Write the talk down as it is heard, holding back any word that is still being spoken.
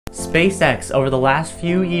SpaceX over the last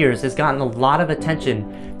few years has gotten a lot of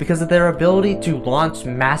attention because of their ability to launch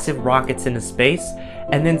massive rockets into space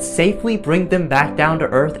and then safely bring them back down to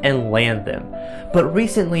Earth and land them. But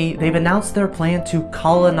recently, they've announced their plan to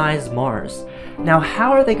colonize Mars. Now,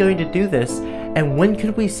 how are they going to do this, and when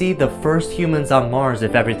could we see the first humans on Mars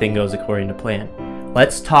if everything goes according to plan?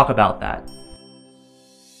 Let's talk about that.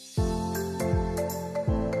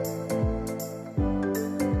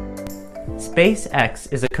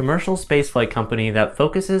 SpaceX is a commercial spaceflight company that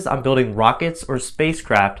focuses on building rockets or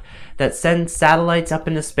spacecraft that send satellites up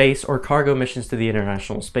into space or cargo missions to the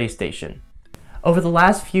International Space Station. Over the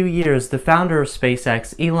last few years, the founder of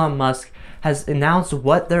SpaceX, Elon Musk, has announced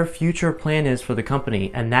what their future plan is for the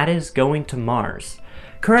company, and that is going to Mars.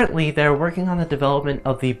 Currently, they're working on the development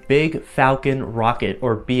of the Big Falcon rocket,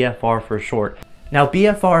 or BFR for short. Now,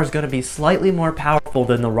 BFR is going to be slightly more powerful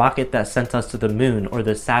than the rocket that sent us to the moon, or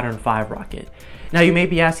the Saturn V rocket. Now, you may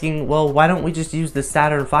be asking, well, why don't we just use the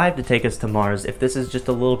Saturn V to take us to Mars if this is just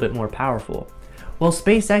a little bit more powerful? Well,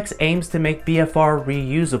 SpaceX aims to make BFR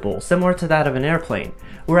reusable, similar to that of an airplane,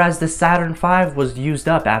 whereas the Saturn V was used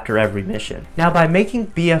up after every mission. Now, by making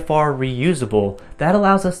BFR reusable, that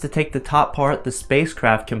allows us to take the top part, the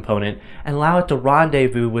spacecraft component, and allow it to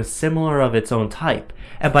rendezvous with similar of its own type.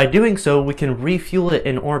 And by doing so, we can refuel it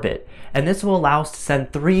in orbit, and this will allow us to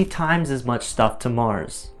send 3 times as much stuff to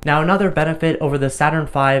Mars. Now, another benefit over the Saturn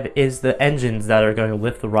V is the engines that are going to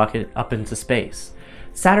lift the rocket up into space.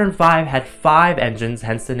 Saturn V had 5 engines,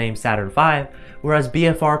 hence the name Saturn V, whereas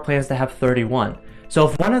BFR plans to have 31. So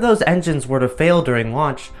if one of those engines were to fail during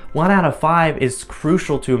launch, 1 out of 5 is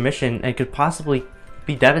crucial to a mission and could possibly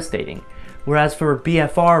be devastating. Whereas for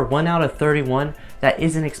BFR, 1 out of 31, that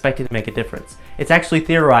isn't expected to make a difference. It's actually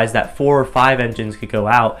theorized that 4 or 5 engines could go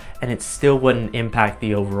out and it still wouldn't impact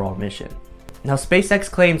the overall mission. Now,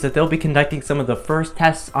 SpaceX claims that they'll be conducting some of the first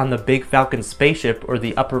tests on the Big Falcon spaceship, or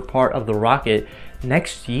the upper part of the rocket,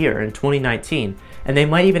 next year in 2019, and they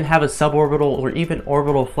might even have a suborbital or even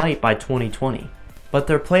orbital flight by 2020. But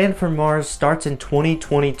their plan for Mars starts in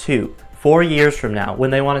 2022, 4 years from now,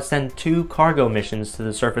 when they want to send 2 cargo missions to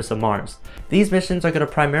the surface of Mars. These missions are going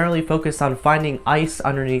to primarily focus on finding ice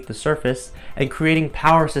underneath the surface and creating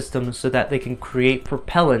power systems so that they can create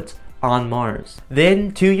propellant on Mars.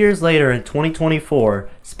 Then, 2 years later in 2024,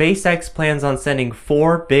 SpaceX plans on sending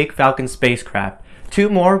 4 Big Falcon spacecraft, 2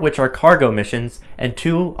 more which are cargo missions, and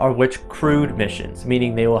 2 are which crewed missions,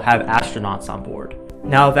 meaning they will have astronauts on board.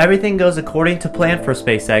 Now, if everything goes according to plan for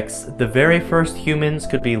SpaceX, the very first humans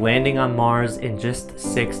could be landing on Mars in just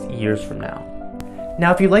 6 years from now.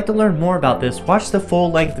 Now, if you'd like to learn more about this, watch the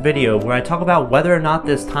full-length video where I talk about whether or not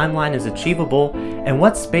this timeline is achievable and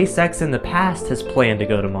what SpaceX in the past has planned to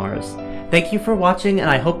go to Mars. Thank you for watching, and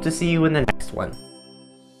I hope to see you in the next one.